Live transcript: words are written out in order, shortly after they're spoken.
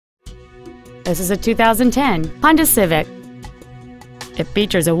This is a 2010 Honda Civic. It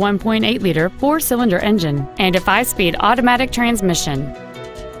features a 1.8-liter four-cylinder engine and a 5-speed automatic transmission.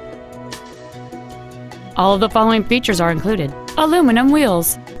 All of the following features are included: aluminum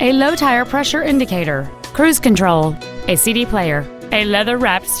wheels, a low tire pressure indicator, cruise control, a CD player, a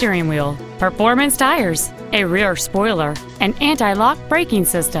leather-wrapped steering wheel, performance tires, a rear spoiler, an anti-lock braking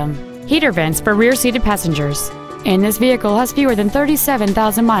system, heater vents for rear-seated passengers, and this vehicle has fewer than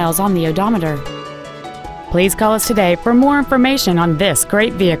 37,000 miles on the odometer. Please call us today for more information on this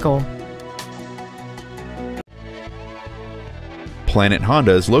great vehicle. Planet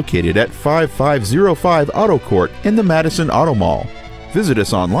Honda is located at 5505 Auto Court in the Matteson Auto Mall. Visit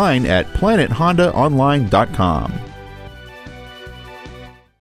us online at planethondaonline.com.